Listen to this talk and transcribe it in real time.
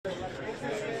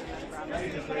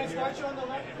Can I start you on the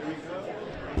left? There you go.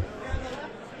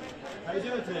 How you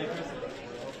doing today, Kristen?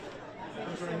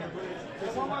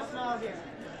 There's one more smile here.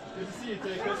 Good to see you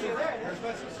today, Kristen. There's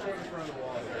best to start in front of the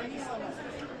wall. Thank you so much.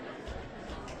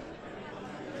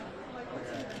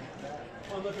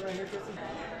 One looking right here, Kristen.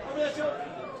 Over that shoulder.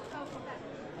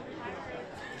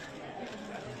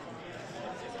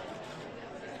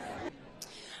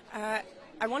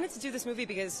 I wanted to do this movie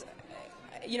because,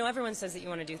 you know, everyone says that you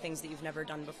want to do things that you've never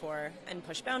done before and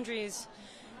push boundaries.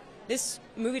 This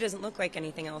movie doesn't look like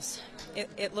anything else.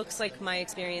 It looks like my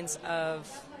experience of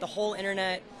the whole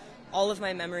internet, all of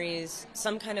my memories,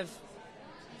 some kind of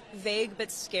vague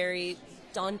but scary,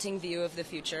 daunting view of the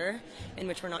future in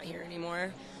which we're not here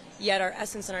anymore. Yet our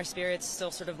essence and our spirits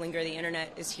still sort of linger. The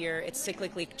internet is here. It's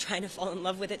cyclically trying to fall in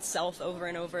love with itself over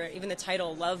and over. Even the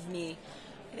title, Love Me,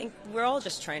 I think we're all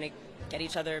just trying to get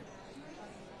each other.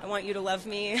 I want you to love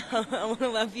me. I want to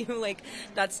love you. Like,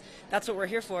 that's what we're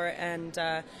here for. And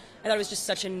I thought it was just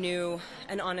such a new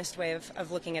and honest way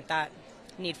of looking at that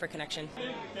need for connection.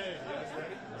 Okay, yes,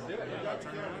 ready? Let's do it.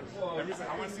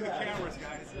 I want to see the cameras,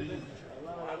 guys.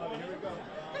 I love it. Here we go.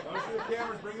 I want to see the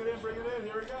cameras. Bring it in. Bring it in.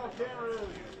 Here we go. Cameras.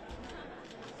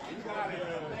 You got it.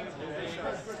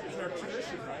 It's our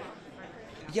tradition, right?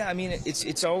 Yeah, I mean,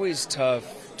 it's always tough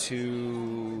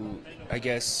to, I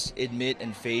guess, admit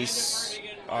and face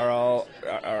our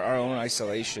own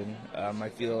isolation. I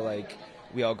feel like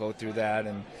we all go through that,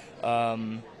 and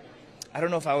I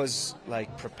don't know if I was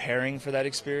like preparing for that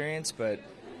experience, but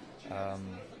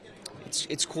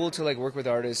it's cool to like work with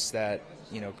artists that,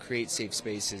 you know, create safe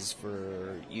spaces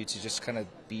for you to just kind of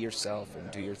be yourself and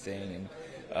do your thing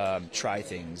and try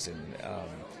things, and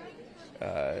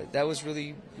that was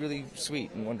really, really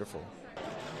sweet and wonderful.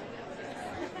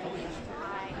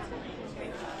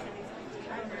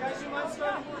 Guys, you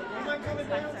mind coming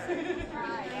down?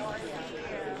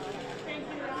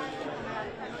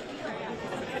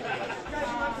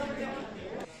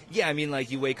 Yeah, I mean,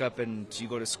 like, you wake up and you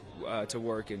go to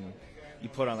work and you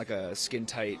put on like a skin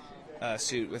tight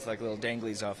suit with like little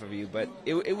danglies off of you, but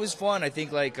it was fun. I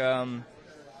think like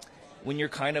when you're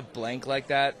kind of blank like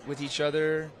that with each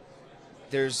other,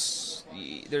 there's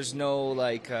no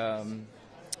like I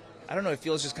don't know, it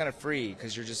feels just kind of free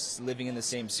because you're just living in the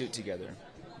same suit together.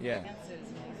 Yeah.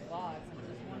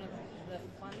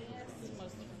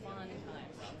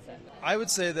 I would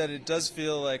say that it does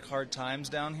feel like hard times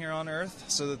down here on Earth,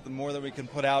 so that the more that we can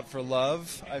put out for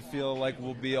love, I feel like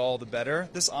we'll be all the better.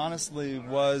 This honestly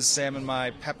was Sam and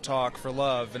my pep talk for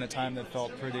love in a time that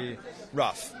felt pretty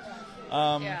rough.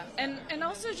 Yeah, and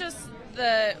also just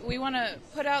we want to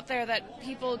put out there that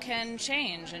people can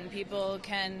change and people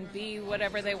can be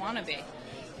whatever they want to be.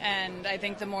 And I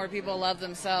think the more people love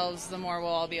themselves, the more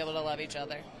we'll all be able to love each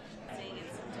other.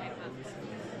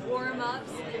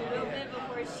 Warm-ups a little bit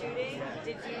before shooting.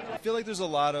 I feel like there's a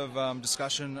lot of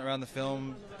discussion around the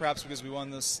film, perhaps because we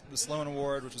won the Sloan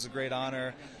Award, which was a great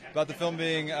honor, about the film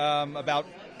being about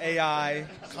AI,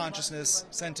 consciousness,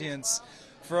 sentience.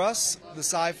 For us, the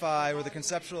sci-fi or the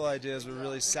conceptual ideas were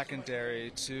really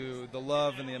secondary to the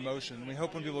love and the emotion. We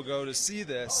hope when people go to see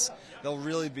this, they'll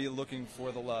really be looking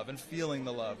for the love and feeling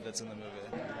the love that's in the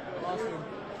movie. Awesome.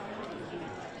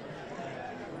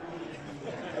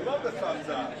 I love the thumbs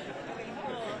up.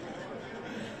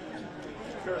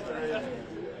 Sure, there is.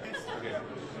 Okay.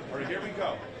 All right, here we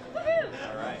go. All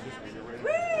right.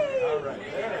 All right,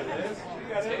 there it is. We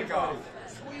got everybody.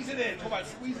 Squeeze it in. Come on,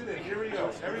 squeeze it in. Here we go.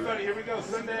 Everybody, here we go.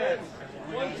 Sundance.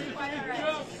 1, 2, 3,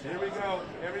 go. Here we go.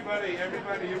 Everybody, here we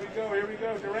go. Here we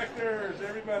go. Directors,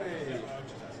 everybody.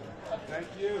 Thank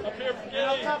you. Up here,